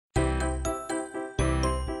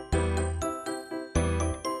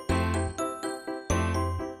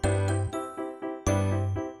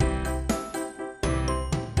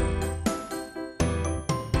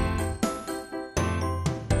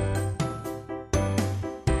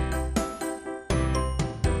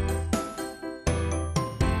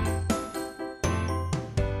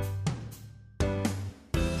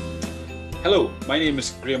Hello, my name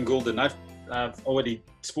is Graham Goulden. I've already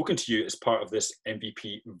spoken to you as part of this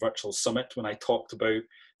MVP Virtual Summit when I talked about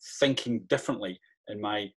thinking differently in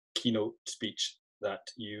my keynote speech that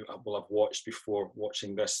you will have watched before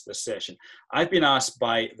watching this session. I've been asked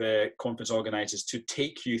by the conference organisers to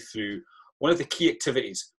take you through one of the key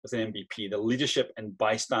activities within MVP, the leadership and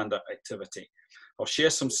bystander activity. I'll share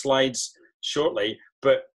some slides shortly,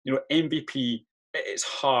 but MVP at its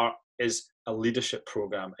heart is a leadership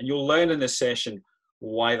program, and you'll learn in this session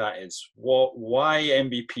why that is, why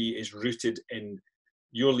MVP is rooted in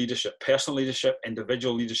your leadership, personal leadership,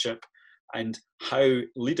 individual leadership, and how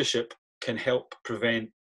leadership can help prevent,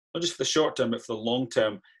 not just for the short term, but for the long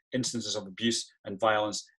term, instances of abuse and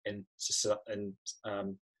violence in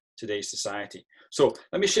today's society. So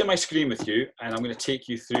let me share my screen with you, and I'm going to take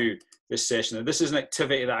you through this session. And this is an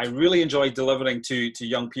activity that I really enjoy delivering to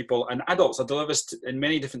young people and adults. I deliver this in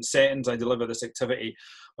many different settings. I deliver this activity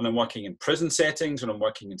when I'm working in prison settings, when I'm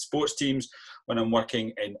working in sports teams, when I'm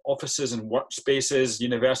working in offices and workspaces,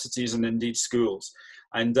 universities, and indeed schools.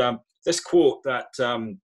 And this quote that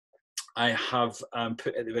I have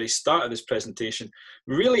put at the very start of this presentation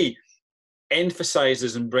really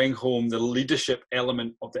emphasizes and bring home the leadership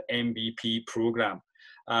element of the MVP program.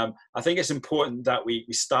 I think it's important that we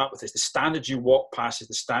start with this. The standard you walk past is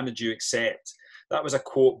the standard you accept. That was a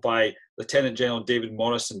quote by Lieutenant General David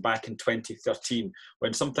Morrison back in 2013,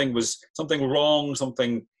 when something wrong,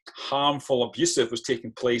 something harmful, abusive was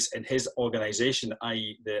taking place in his organization,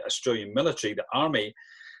 i.e. the Australian military, the army,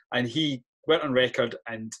 and he went on record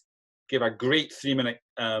and gave a great 3-minute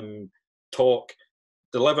talk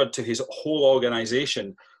delivered to his whole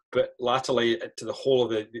organisation, but latterly to the whole of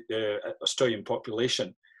the Australian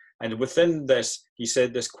population. And within this, he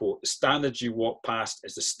said this quote: "The standards you walk past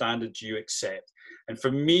is the standards you accept." And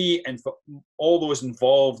for me and for all those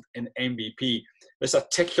involved in MVP, this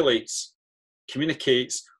articulates,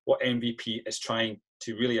 communicates what MVP is trying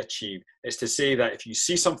to really achieve. It's to say that if you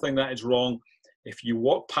see something that is wrong, if you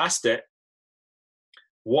walk past it,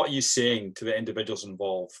 what are you saying to the individuals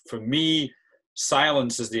involved? For me,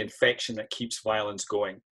 silence is the infection that keeps violence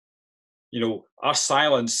going. Our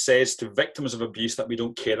silence says to victims of abuse that we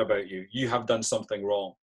don't care about you. You have done something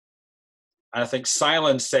wrong. And I think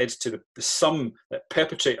silence says to the some that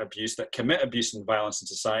perpetrate abuse, that commit abuse and violence in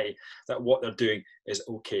society, that what they're doing is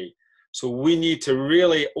okay. So we need to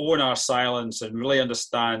really own our silence and really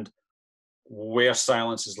understand where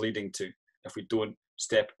silence is leading to if we don't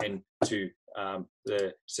step into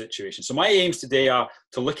the situation. So my aims today are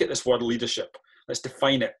to look at this word leadership. Let's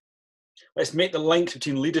define it. Let's make the link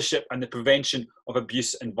between leadership and the prevention of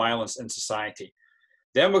abuse and violence in society.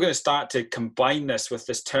 Then we're going to start to combine this with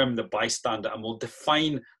this term, the bystander, and we'll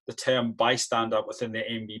define the term bystander within the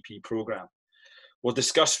MVP program. We'll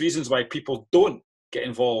discuss reasons why people don't get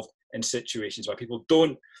involved in situations, why people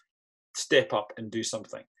don't step up and do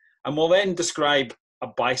something. And we'll then describe a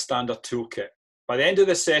bystander toolkit. By the end of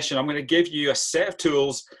this session, I'm going to give you a set of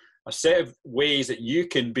tools, a set of ways that you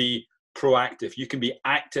can be proactive, you can be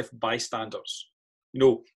active bystanders.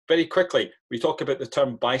 Very quickly, we talk about the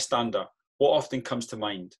term bystander. What often comes to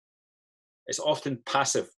mind? It's often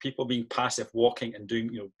passive, people being passive, walking and doing,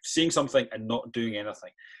 seeing something and not doing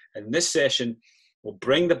anything. In this session, we'll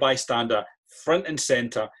bring the bystander front and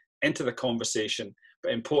center into the conversation,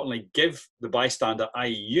 but importantly, give the bystander, i.e.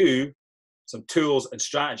 you, some tools and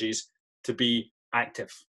strategies to be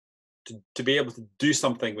active, to be able to do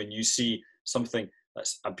something when you see something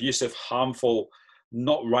that's abusive, harmful,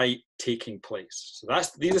 not right taking place. So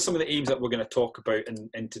these are some of the aims that we're going to talk about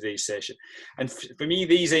in today's session. And for me,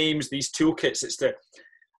 these aims, these toolkits, it's to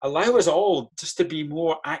allow us all just to be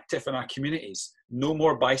more active in our communities. No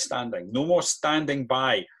more bystanding, no more standing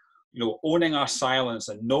by, owning our silence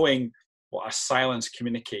and knowing what our silence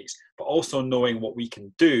communicates, but also knowing what we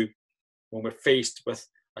can do when we're faced with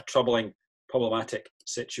a troubling, problematic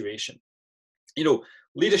situation.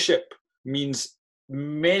 Leadership means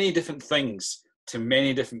many different things to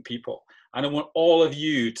many different people. And I want all of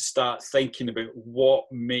you to start thinking about what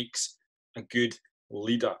makes a good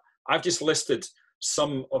leader. I've just listed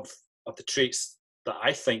some of the traits that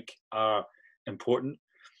I think are important.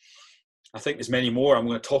 I think there's many more. I'm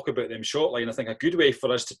going to talk about them shortly. And I think a good way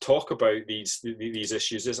for us to talk about these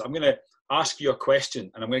issues is I'm going to ask you a question,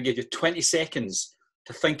 and I'm going to give you 20 seconds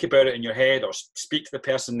to think about it in your head or speak to the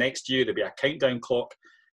person next to you. There'll be a countdown clock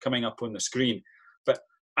coming up on the screen. But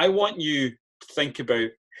I want you to think about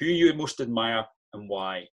who you most admire and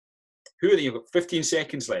why. You've got 15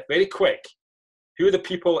 seconds left, very quick. Who are the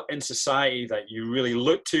people in society that you really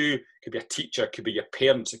look to? It could be a teacher, it could be your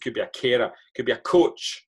parents, it could be a carer, it could be a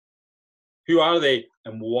coach. Who are they,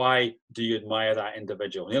 and why do you admire that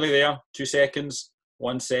individual? Nearly there. 2 seconds,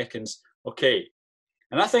 1 second. Okay.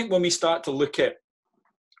 And I think when we start to look at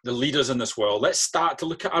the leaders in this world, let's start to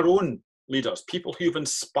look at our own leaders, people who've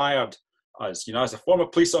inspired us. You know, as a former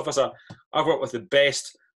police officer, I've worked with the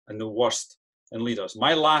best and the worst in leaders.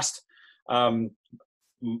 My last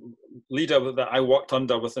leader that I worked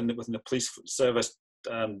under within the police service,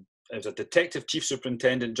 it was a detective chief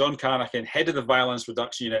superintendent, John Carnahan, head of the violence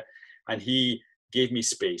reduction unit, and he gave me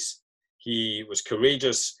space. He was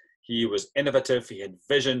courageous, he was innovative, he had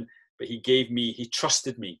vision, but he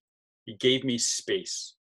trusted me. He gave me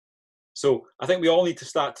space. So I think we all need to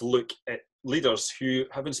start to look at leaders who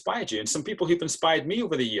have inspired you, and some people who've inspired me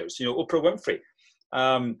over the years. You know, Oprah Winfrey.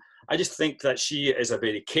 I just think that she is a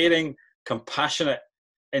very caring, compassionate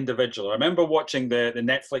individual. I remember watching the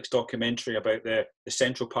Netflix documentary about the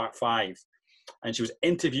Central Park Five, and she was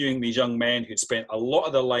interviewing these young men who'd spent a lot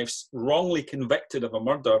of their lives wrongly convicted of a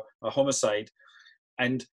murder, a homicide,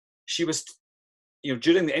 and she was, you know,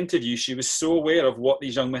 during the interview, she was so aware of what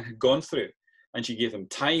these young men had gone through, and she gave them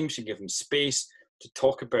time, she gave them space to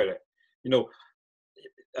talk about it. You know,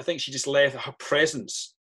 I think she just left her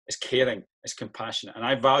presence as caring, as compassionate, and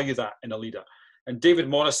I value that in a leader. And David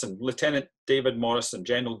Morrison, Lieutenant David Morrison,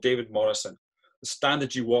 General David Morrison, the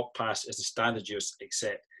standard you walk past is the standard you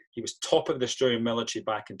accept. He was top of the Australian military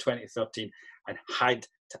back in 2013 and had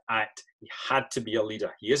to act. He had to be a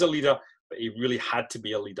leader. He is a leader, but he really had to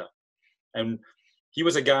be a leader. And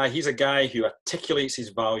he's a guy who articulates his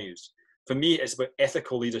values. For me, it's about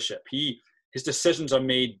ethical leadership. His decisions are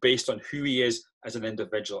made based on who he is as an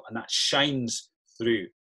individual, and that shines through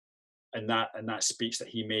in that speech that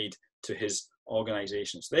he made to his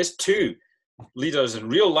organization. So there's two leaders in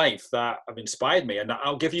real life that have inspired me, and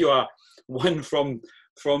I'll give you one from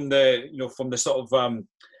the sort of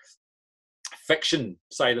fiction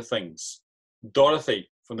side of things. Dorothy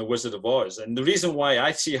from The Wizard of Oz. And the reason why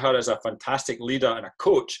I see her as a fantastic leader and a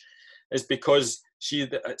coach is because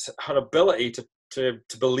it's her ability to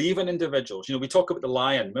believe in individuals. You know, we talk about the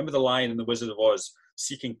lion. Remember the lion in The Wizard of Oz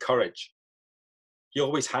seeking courage? It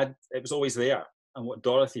was always there. And what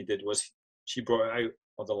Dorothy did was she brought it out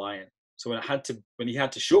of the lion. So when he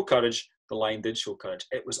had to show courage, the lion did show courage.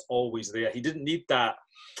 It was always there. He didn't need that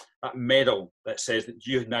medal that says that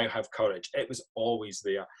you now have courage. It was always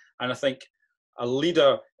there. And I think a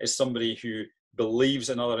leader is somebody who believes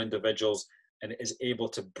in other individuals and is able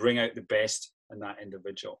to bring out the best in that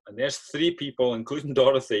individual. And there's three people, including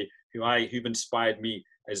Dorothy, who've inspired me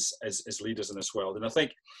as leaders in this world. And I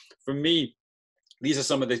think for me, these are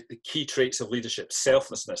some of the key traits of leadership: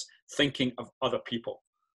 selflessness, thinking of other people.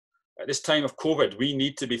 At this time of COVID, we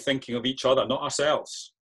need to be thinking of each other, not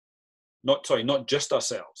ourselves. Not just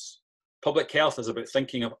ourselves. Public health is about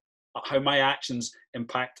thinking of how my actions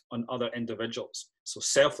impact on other individuals. So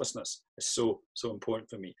selflessness is so important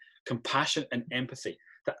for me. Compassion and empathy.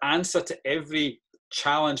 The answer to every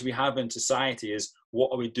challenge we have in society is,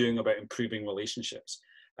 what are we doing about improving relationships?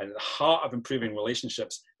 And at the heart of improving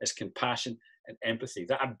relationships is compassion and empathy.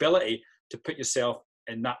 That ability to put yourself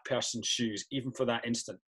in that person's shoes, even for that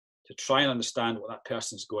instant, to try and understand what that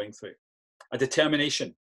person's going through. A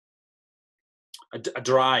determination, a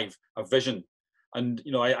drive, a vision. And,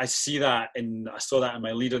 you know, I saw that in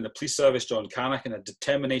my leader in the police service, John Carnahan, a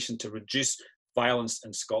determination to reduce violence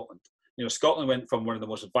in Scotland. You know, Scotland went from one of the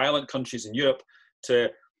most violent countries in Europe to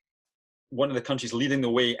one of the countries leading the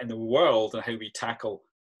way in the world in how we tackle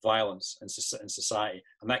violence in society.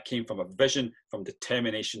 And that came from a vision, from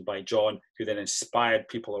determination by John, who then inspired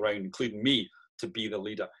people around, including me, to be the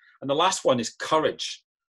leader. And the last one is courage.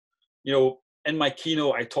 You know, in my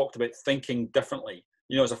keynote, I talked about thinking differently.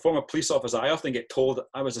 You know, as a former police officer, I often get told that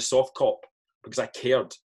I was a soft cop because I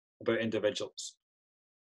cared about individuals.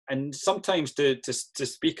 And sometimes to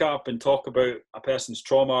speak up and talk about a person's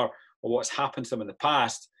trauma or what's happened to them in the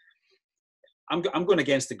past, I'm going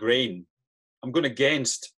against the grain. I'm going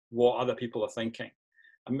against what other people are thinking.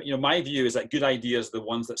 And, you know, my view is that good ideas are the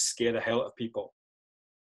ones that scare the hell out of people.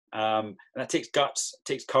 And that takes guts, it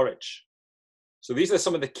takes courage. So these are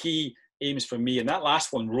some of the key aims for me. And that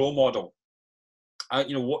last one, role model.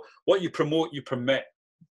 You know, what you promote, you permit.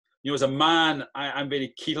 You know, as a man, I'm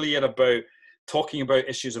very clear about talking about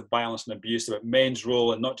issues of violence and abuse, about men's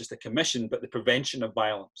role, and not just the commission, but the prevention of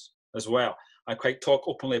violence as well. I quite talk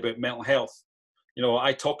openly about mental health. You know,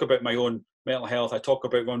 I talk about my own mental health. I talk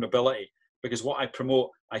about vulnerability, because what I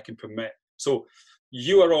promote, I can permit. So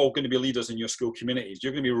you are all going to be leaders in your school communities.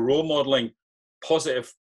 You're going to be role modeling positive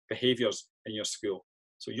behaviors in your school.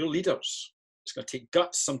 So you're leaders. It's going to take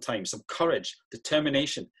guts sometimes, some courage,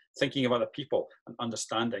 determination, thinking of other people and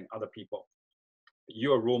understanding other people. But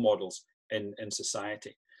you are role models in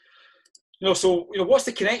society. So, what's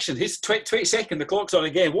the connection? Here's 20 seconds, the clock's on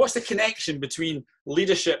again. What's the connection between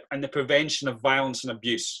leadership and the prevention of violence and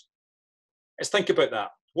abuse? Let's think about that.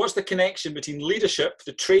 What's the connection between leadership,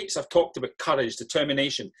 the traits I've talked about, courage,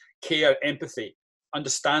 determination, care, empathy,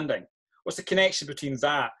 understanding? What's the connection between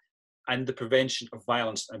that and the prevention of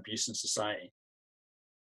violence and abuse in society?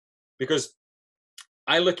 Because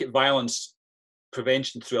I look at violence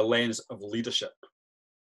prevention through a lens of leadership.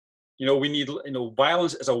 We need,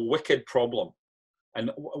 violence is a wicked problem. And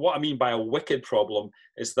what I mean by a wicked problem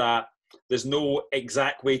is that there's no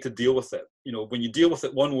exact way to deal with it. When you deal with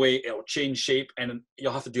it one way, it'll change shape and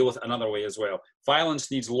you'll have to deal with it another way as well. Violence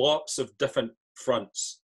needs lots of different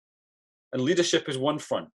fronts. And leadership is one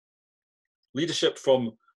front. Leadership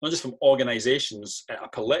from, not just from organizations at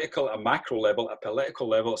a macro level,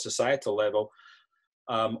 a societal level,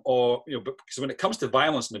 because when it comes to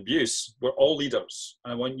violence and abuse, we're all leaders.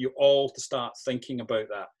 And I want you all to start thinking about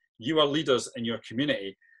that. You are leaders in your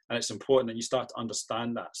community, and it's important that you start to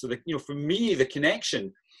understand that. So, for me, the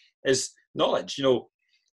connection is knowledge.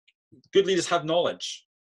 Good leaders have knowledge.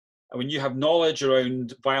 And when you have knowledge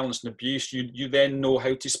around violence and abuse, you then know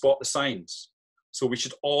how to spot the signs. So we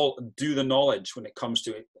should all do the knowledge when it comes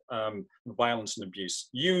to violence and abuse.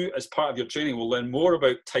 You, as part of your training, will learn more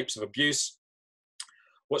about types of abuse,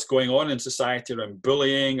 what's going on in society around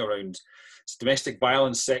bullying, around domestic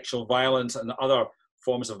violence, sexual violence, and other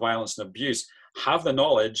forms of violence and abuse. Have the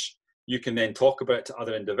knowledge, you can then talk about it to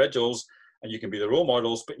other individuals, and you can be the role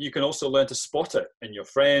models, but you can also learn to spot it in your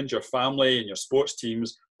friends, your family, in your sports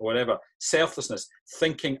teams, or whatever. Selflessness,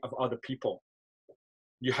 thinking of other people.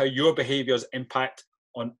 How your behaviors impact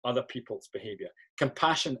on other people's behavior.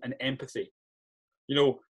 Compassion and empathy.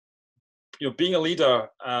 Being a leader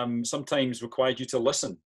sometimes requires you to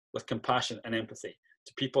listen with compassion and empathy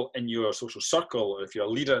to people in your social circle, or if you're a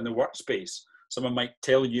leader in the workspace. Someone might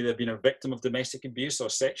tell you they've been a victim of domestic abuse or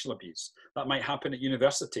sexual abuse. That might happen at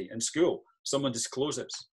university, in school. Someone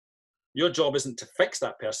discloses. Your job isn't to fix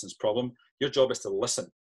that person's problem. Your job is to listen.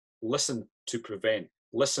 Listen to prevent.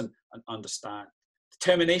 Listen and understand.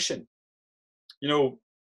 Determination.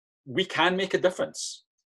 We can make a difference.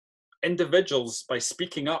 Individuals, by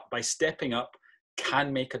speaking up, by stepping up,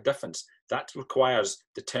 can make a difference. That requires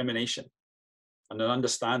determination and an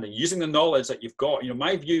understanding, using the knowledge that you've got.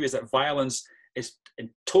 My view is that violence is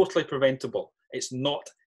totally preventable. It's not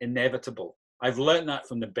inevitable. I've learned that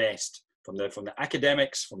from the best, from the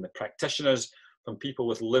academics, from the practitioners, from people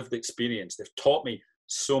with lived experience. They've taught me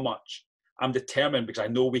so much. I'm determined because I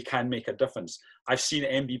know we can make a difference. I've seen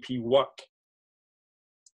MVP work.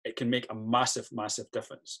 It can make a massive, massive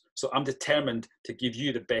difference. So I'm determined to give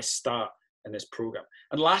you the best start in this program.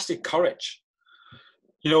 And lastly, courage.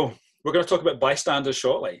 We're going to talk about bystanders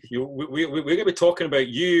shortly. We're going to be talking about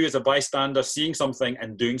you as a bystander seeing something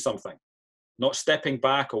and doing something, not stepping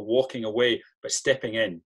back or walking away, but stepping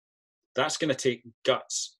in. That's going to take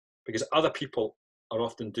guts, because other people are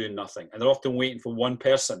often doing nothing, and they're often waiting for one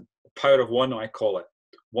person, the power of one, I call it,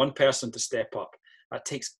 one person to step up. That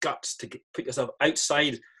takes guts to put yourself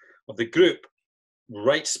outside of the group,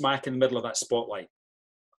 right smack in the middle of that spotlight.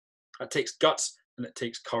 That takes guts and it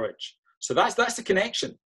takes courage. So that's the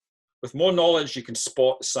connection. With more knowledge, you can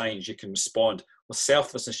spot the signs, you can respond. With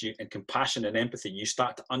selflessness and compassion and empathy, you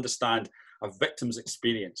start to understand a victim's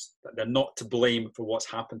experience, that they're not to blame for what's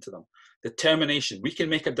happened to them. Determination, we can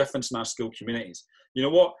make a difference in our school communities. You know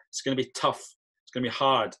what? It's going to be tough. It's going to be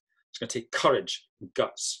hard. It's going to take courage and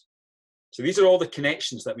guts. So these are all the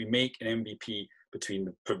connections that we make in MVP between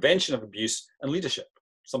the prevention of abuse and leadership,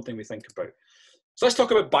 something we think about. So let's talk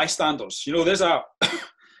about bystanders. There's a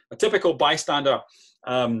typical bystander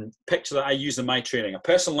picture that I use in my training. A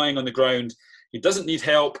person lying on the ground, he doesn't need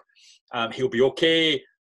help, he'll be okay,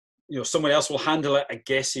 someone else will handle it, I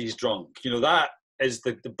guess he's drunk. That is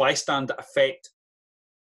the bystander effect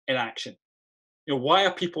in action. Why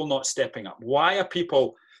are people not stepping up? Why are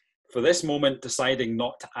people, for this moment, deciding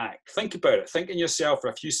not to act? Think about it. Think in yourself for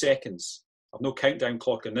a few seconds. I've no countdown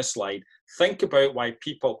clock on this slide. Think about why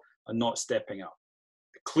people are not stepping up.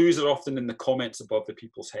 The clues are often in the comments above the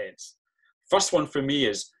people's heads. First one for me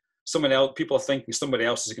is people are thinking somebody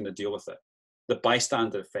else is going to deal with it. The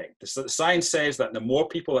bystander effect. The science says that the more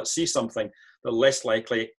people that see something, the less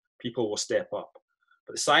likely people will step up.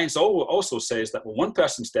 But the science also says that when one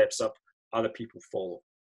person steps up, other people follow.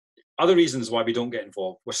 Other reasons why we don't get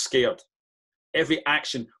involved. We're scared. Every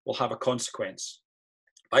action will have a consequence.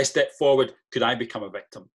 If I step forward, could I become a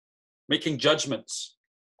victim? Making judgments,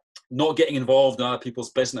 not getting involved in other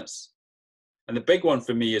people's business. And the big one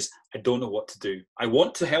for me is I don't know what to do. I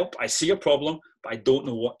want to help. I see a problem, but I don't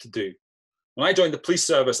know what to do. When I joined the police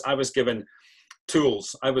service, I was given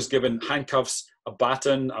tools. I was given handcuffs, a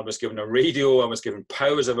baton, I was given a radio, I was given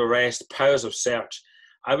powers of arrest, powers of search.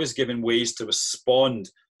 I was given ways to respond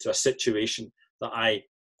to a situation that I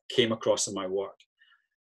came across in my work.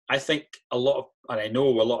 I think and I know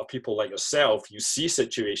a lot of people like yourself, you see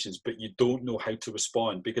situations, but you don't know how to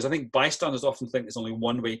respond, because I think bystanders often think there's only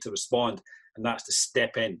one way to respond, and that's to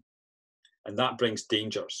step in. And that brings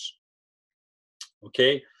dangers.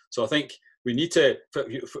 Okay, so I think we need to,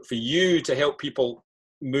 for you to help people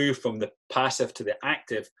move from the passive to the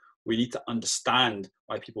active, we need to understand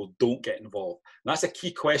why people don't get involved. And that's a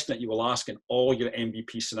key question that you will ask in all your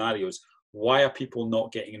MVP scenarios. Why are people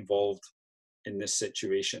not getting involved in this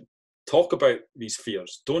situation? Talk about these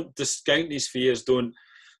fears. Don't discount these fears. Don't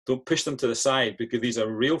push them to the side, because these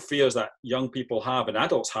are real fears that young people have and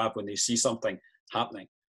adults have when they see something happening.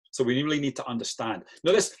 So we really need to understand.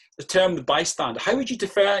 Now, the term the bystander, how would you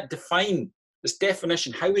define this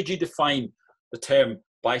definition? How would you define the term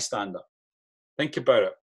bystander? Think about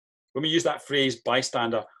it. When we use that phrase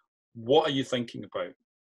bystander, what are you thinking about?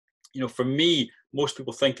 You know, for me, most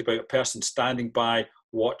people think about a person standing by,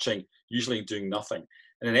 watching, usually doing nothing.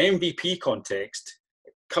 In an MVP context,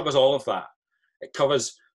 it covers all of that. It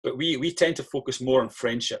covers, but we tend to focus more on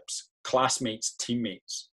friendships, classmates,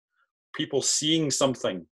 teammates, people seeing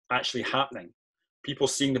something actually happening, people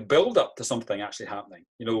seeing the build up to something actually happening.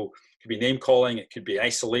 You know, it could be name calling, it could be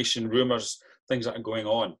isolation, rumors, things that are going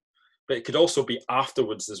on. But it could also be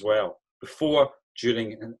afterwards as well, before,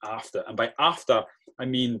 during, and after. And by after, I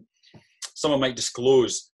mean, someone might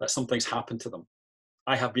disclose that something's happened to them.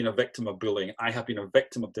 I have been a victim of bullying. I have been a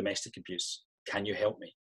victim of domestic abuse. Can you help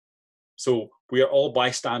me? So we are all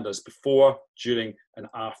bystanders before, during, and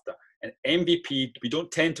after. And MVP, we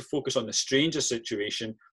don't tend to focus on the stranger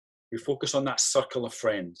situation. We focus on that circle of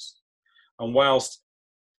friends. And whilst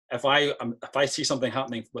if I see something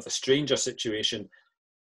happening with a stranger situation,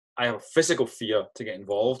 I have a physical fear to get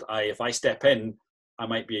involved. If I step in, I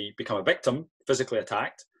might become a victim, physically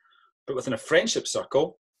attacked. But within a friendship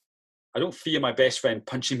circle, I don't fear my best friend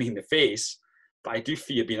punching me in the face, but I do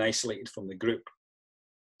fear being isolated from the group.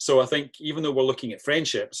 So I think even though we're looking at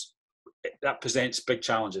friendships, that presents big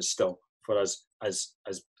challenges still for us as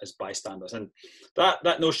bystanders. And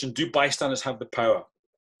that notion, do bystanders have the power?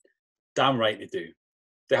 Damn right they do.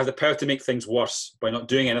 They have the power to make things worse by not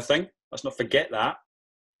doing anything. Let's not forget that.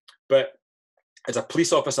 But as a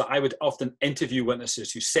police officer, I would often interview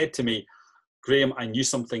witnesses who said to me, Graham, I knew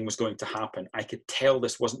something was going to happen. I could tell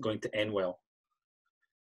this wasn't going to end well.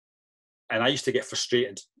 And I used to get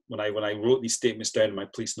frustrated when I wrote these statements down in my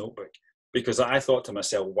police notebook, because I thought to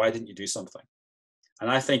myself, why didn't you do something? And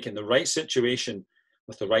I think in the right situation,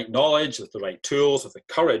 with the right knowledge, with the right tools, with the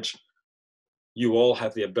courage, you all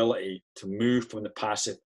have the ability to move from the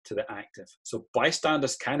passive to the active. So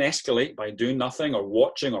bystanders can escalate by doing nothing or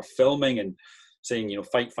watching or filming and saying, you know,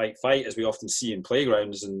 fight, fight, fight, as we often see in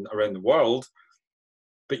playgrounds and around the world.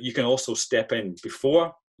 But you can also step in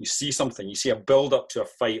before you see something, you see a build up to a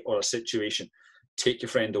fight or a situation, take your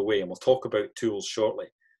friend away. And we'll talk about tools shortly.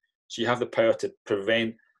 So you have the power to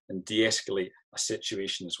prevent and de-escalate a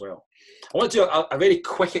situation as well. I want to do a very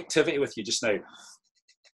quick activity with you just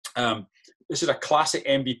now. This is a classic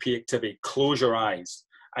MVP activity, close your eyes.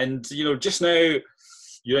 And, you know, just now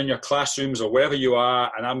you're in your classrooms or wherever you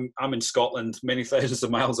are, and I'm in Scotland, many thousands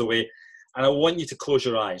of miles away, and I want you to close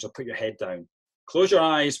your eyes or put your head down. Close your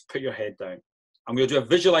eyes, put your head down. I'm going to do a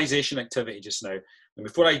visualization activity just now. And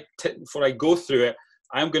before I go through it,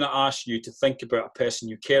 I'm going to ask you to think about a person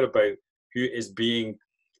you care about who is being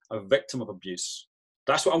a victim of abuse.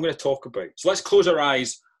 That's what I'm going to talk about. So let's close our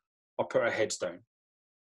eyes or put our heads down.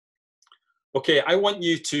 Okay, I want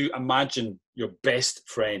you to imagine your best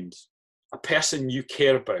friend, a person you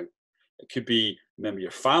care about. It could be a member of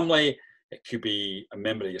your family, it could be a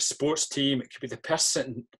member of your sports team, it could be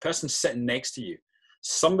the person sitting next to you,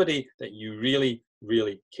 somebody that you really,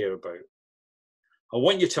 really care about. I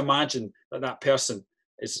want you to imagine that person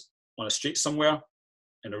is on a street somewhere,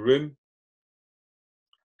 in a room,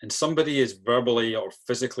 and somebody is verbally or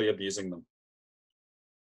physically abusing them.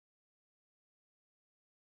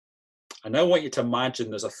 And now I want you to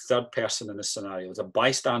imagine there's a third person in this scenario. There's a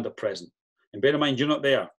bystander present. And bear in mind, you're not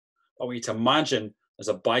there. I want you to imagine there's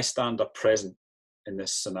a bystander present in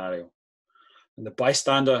this scenario. And the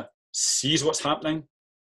bystander sees what's happening,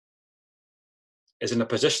 is in a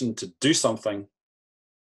position to do something,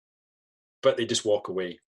 but they just walk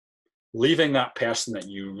away, leaving that person that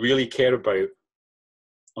you really care about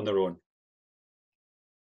on their own.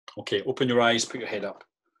 Okay, open your eyes, put your head up.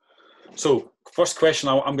 So, first question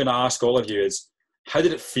I'm going to ask all of you is, how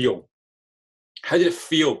did it feel? How did it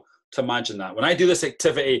feel to imagine that. When I do this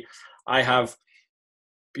activity, I have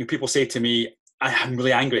people say to me, I'm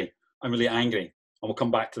really angry. I'm really angry. And we'll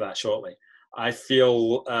come back to that shortly. I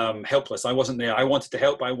feel helpless. I wasn't there. I wanted to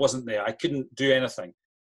help, but I wasn't there. I couldn't do anything.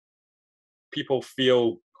 People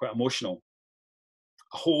feel quite emotional.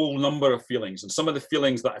 A whole number of feelings. And some of the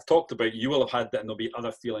feelings that I've talked about, you will have had that, and there'll be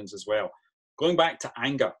other feelings as well. Going back to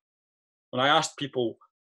anger, when I asked people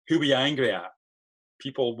who were you angry at,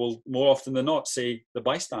 people will more often than not say the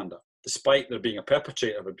bystander. Despite there being a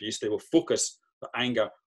perpetrator of abuse, they will focus the anger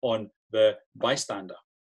on the bystander.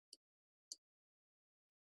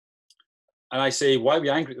 And I say, why were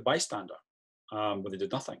you angry at the bystander? Well, they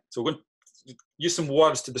did nothing. So we're going to use some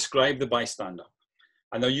words to describe the bystander.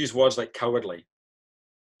 And they'll use words like cowardly,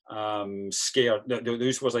 scared. They'll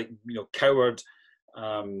use words like, coward,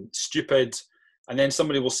 stupid. And then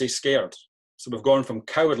somebody will say scared. So we've gone from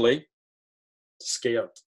cowardly to scared.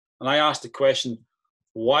 And I asked the question,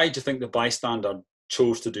 why do you think the bystander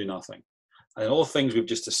chose to do nothing? And all the things we've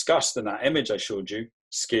just discussed in that image I showed you,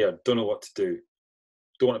 scared, don't know what to do,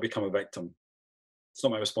 don't want to become a victim. It's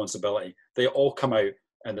not my responsibility. They all come out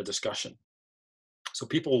in the discussion. So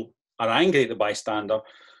people are angry at the bystander,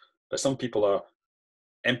 but some people are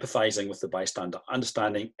empathizing with the bystander,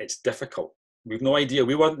 understanding it's difficult. We've no idea.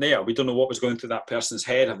 We weren't there. We don't know what was going through that person's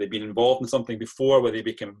head. Have they been involved in something before where they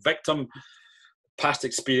became a victim? Past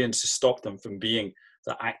experience has stopped them from being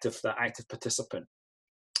the active participant.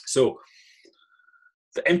 So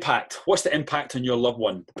the impact, what's the impact on your loved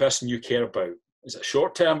one, the person you care about? Is it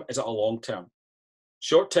short term? Is it a long term?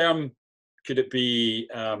 Short term, could it be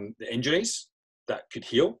the injuries that could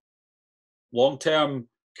heal? Long term,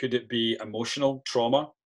 could it be emotional trauma,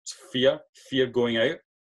 fear going out,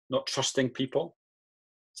 not trusting people?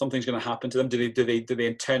 Something's going to happen to them. Do they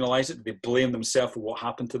internalize it? Do they blame themselves for what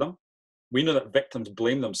happened to them? We know that victims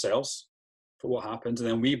blame themselves for what happens, and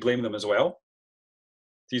then we blame them as well.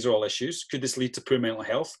 These are all issues. Could this lead to poor mental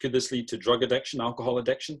health? Could this lead to drug addiction, alcohol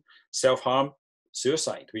addiction, self-harm,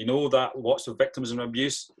 suicide? We know that lots of victims of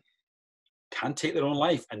abuse can take their own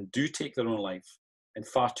life and do take their own life in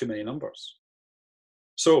far too many numbers.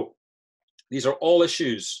 So these are all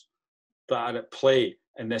issues that are at play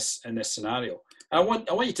in this scenario. And I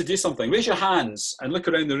want you to do something. Raise your hands and look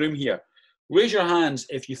around the room here. Raise your hands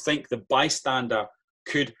if you think the bystander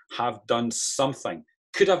could have done something.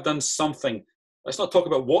 Could have done something. Let's not talk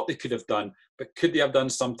about what they could have done, but could they have done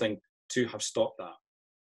something to have stopped that?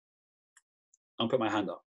 I'll put my hand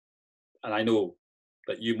up. And I know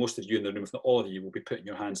that most of you in the room, if not all of you, will be putting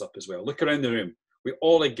your hands up as well. Look around the room. We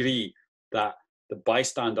all agree that the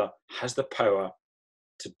bystander has the power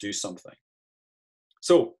to do something.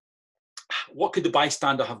 So what could the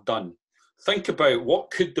bystander have done? Think about what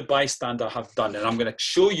could the bystander have done. And I'm going to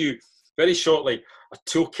show you very shortly a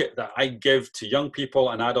toolkit that I give to young people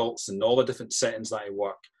and adults in all the different settings that I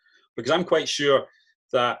work. Because I'm quite sure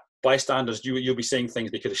that bystanders, you'll be saying things,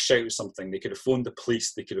 they could have shouted something, they could have phoned the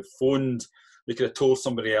police, they could have told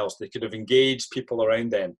somebody else, they could have engaged people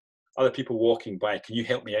around them, other people walking by. Can you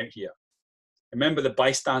help me out here? Remember the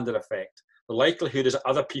bystander effect. The likelihood is that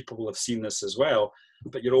other people will have seen this as well,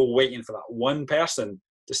 but you're all waiting for that one person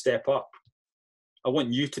to step up. I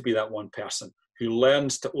want you to be that one person who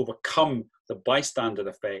learns to overcome the bystander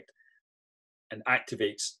effect and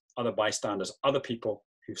activates other bystanders, other people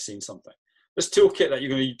who've seen something. This toolkit that you're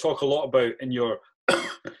going to talk a lot about in your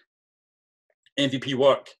MVP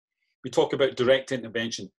work, we talk about direct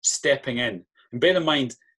intervention, stepping in. And bear in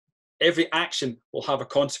mind, every action will have a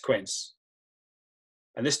consequence.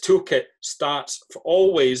 And this toolkit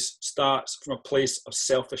always starts from a place of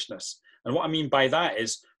selfishness. And what I mean by that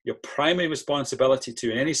is your primary responsibility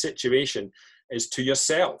in any situation is to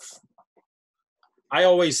yourself. I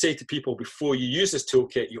always say to people before you use this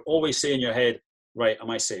toolkit, you always say in your head, right, am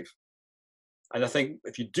I safe? And I think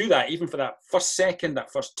if you do that, even for that first second,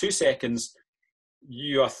 that first 2 seconds,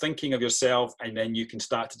 you are thinking of yourself, and then you can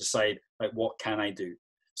start to decide, like, what can I do?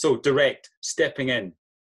 So direct, stepping in.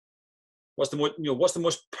 What's the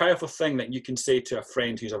most powerful thing that you can say to a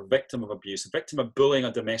friend who's a victim of abuse, a victim of bullying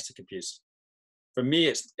or domestic abuse? For me,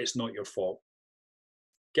 it's not your fault.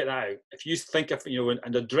 Get that out. If you think of,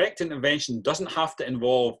 and a direct intervention doesn't have to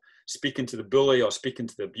involve speaking to the bully or speaking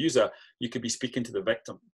to the abuser. You could be speaking to the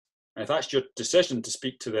victim. And if that's your decision to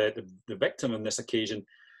speak to the victim on this occasion,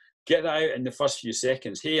 get that out in the first few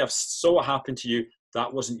seconds. Hey, I saw what happened to you.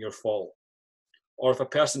 That wasn't your fault. Or if a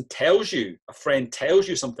person a friend tells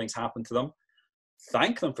you something's happened to them,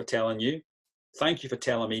 thank them for telling you. Thank you for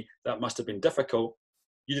telling me. That must have been difficult.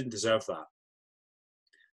 You didn't deserve that.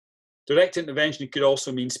 Direct intervention could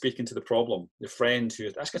also mean speaking to the problem, the friend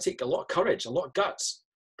that's going to take a lot of courage, a lot of guts.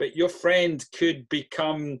 but your friend could get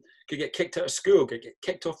kicked out of school, could get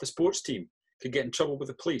kicked off the sports team, could get in trouble with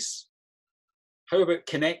the police. How about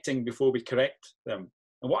connecting before we correct them?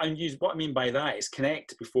 And what I mean by that is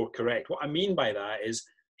connect before correct. What I mean by that is,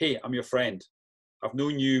 hey, I'm your friend. I've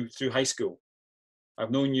known you through high school. I've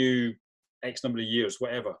known you X number of years,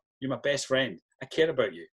 whatever. You're my best friend. I care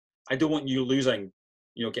about you. I don't want you losing,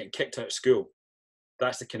 getting kicked out of school.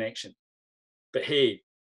 That's the connection. But hey,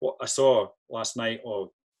 what I saw last night or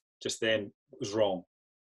just then was wrong.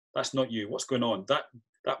 That's not you. What's going on? That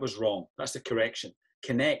was wrong. That's the correction.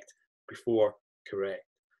 Connect before correct.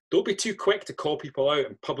 Don't be too quick to call people out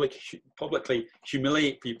and publicly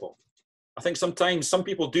humiliate people. I think sometimes some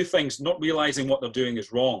people do things not realizing what they're doing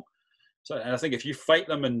is wrong. And I think if you fight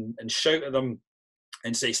them and shout at them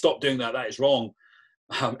and say, stop doing that, that is wrong,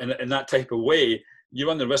 in that type of way, you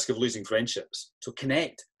run the risk of losing friendships. So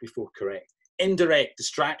connect before correct. Indirect,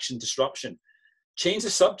 distraction, disruption. Change the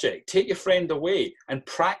subject, take your friend away and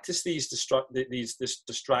practice these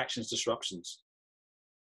distractions, disruptions.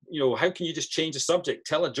 How can you just change the subject?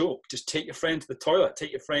 Tell a joke, just take your friend to the toilet,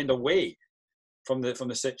 take your friend away from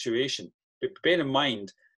the situation. But bear in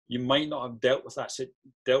mind, you might not have dealt with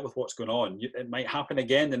what's going on. It might happen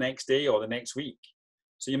again the next day or the next week.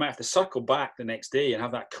 So you might have to circle back the next day and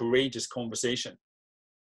have that courageous conversation,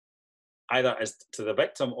 either as to the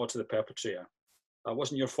victim or to the perpetrator. That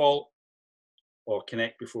wasn't your fault, or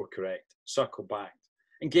connect before correct. Circle back.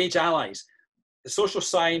 Engage allies. The social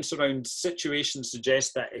science around situations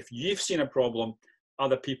suggests that if you've seen a problem,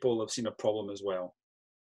 other people have seen a problem as well.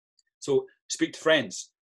 So speak to friends.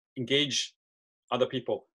 Engage other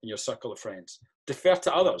people in your circle of friends. Defer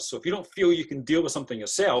to others. So if you don't feel you can deal with something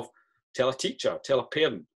yourself, tell a teacher, tell a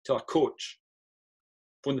parent, tell a coach.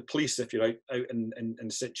 Phone the police if you're out in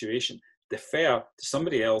the situation. Defer to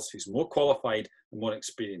somebody else who's more qualified and more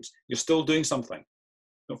experienced. You're still doing something.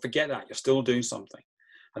 Don't forget that. You're still doing something.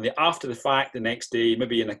 And after the fact, the next day,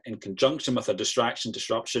 maybe in conjunction with a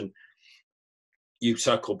disruption, you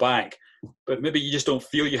circle back. But maybe you just don't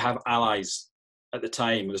feel you have allies at the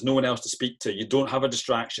time. There's no one else to speak to. You don't have a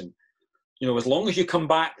distraction. As long as you come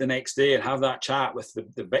back the next day and have that chat with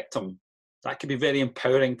the victim, that can be very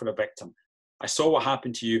empowering for a victim. I saw what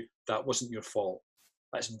happened to you. That wasn't your fault.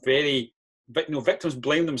 That's very, victims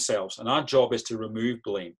blame themselves, and our job is to remove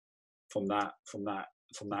blame from that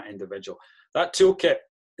individual. That toolkit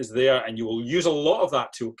is there, and you will use a lot of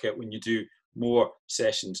that toolkit when you do more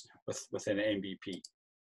sessions within MVP.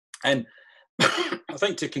 And I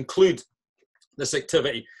think to conclude this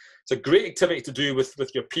activity, it's a great activity to do with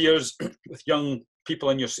your peers, with young people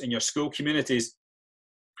in your school communities.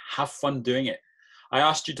 Have fun doing it. I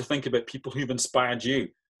asked you to think about people who've inspired you.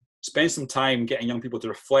 Spend some time getting young people to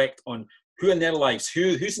reflect on who in their lives,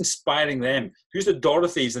 who's inspiring them, who's the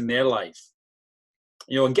Dorothys in their life.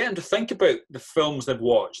 And get them to think about the films they've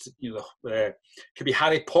watched. It could be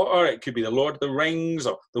Harry Potter, it could be The Lord of the Rings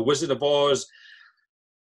or The Wizard of Oz.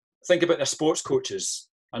 Think about their sports coaches.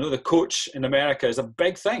 I know the coach in America is a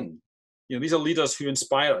big thing. These are leaders who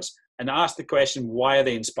inspire us. And ask the question, why are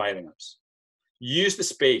they inspiring us? Use the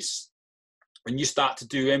space. When you start to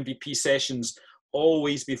do MVP sessions,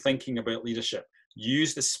 always be thinking about leadership.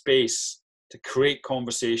 Use the space to create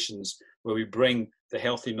conversations where we bring the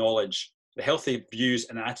healthy knowledge, the healthy views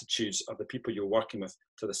and attitudes of the people you're working with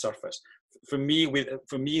to the surface. For me,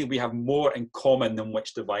 we have more in common than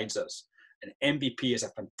which divides us. And MVP is a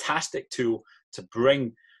fantastic tool to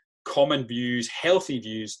bring common views, healthy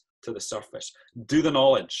views to the surface. Do the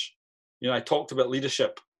knowledge. I talked about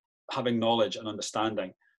leadership, having knowledge and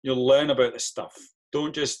understanding. You'll learn about this stuff.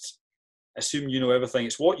 Don't just assume you know everything.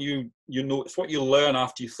 It's what you know. It's what you learn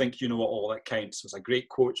after you think you know it all that counts. It's a great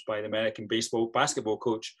quote by the American basketball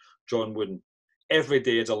coach, John Wooden. Every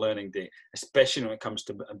day is a learning day, especially when it comes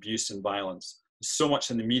to abuse and violence. There's so much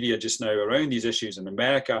in the media just now around these issues in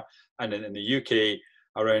America and in the UK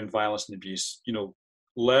around violence and abuse.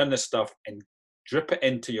 Learn this stuff and drip it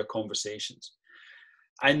into your conversations.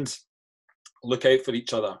 And look out for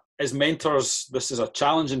each other. As mentors, this is a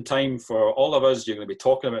challenging time for all of us. You're going to be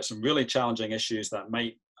talking about some really challenging issues that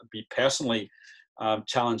might be personally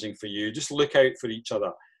challenging for you. Just look out for each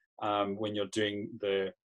other when you're doing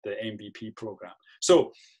the MVP program.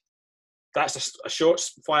 So that's a short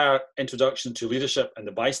fire introduction to leadership and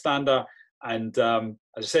the bystander. And as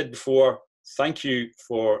I said before, thank you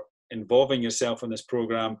for involving yourself in this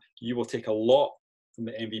program. You will take a lot from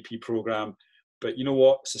the MVP program. But you know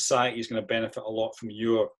what? Society is going to benefit a lot from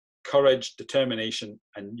your courage, determination,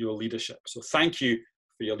 and your leadership. So thank you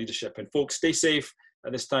for your leadership. And folks, stay safe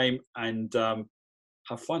at this time and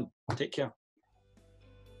have fun. Take care.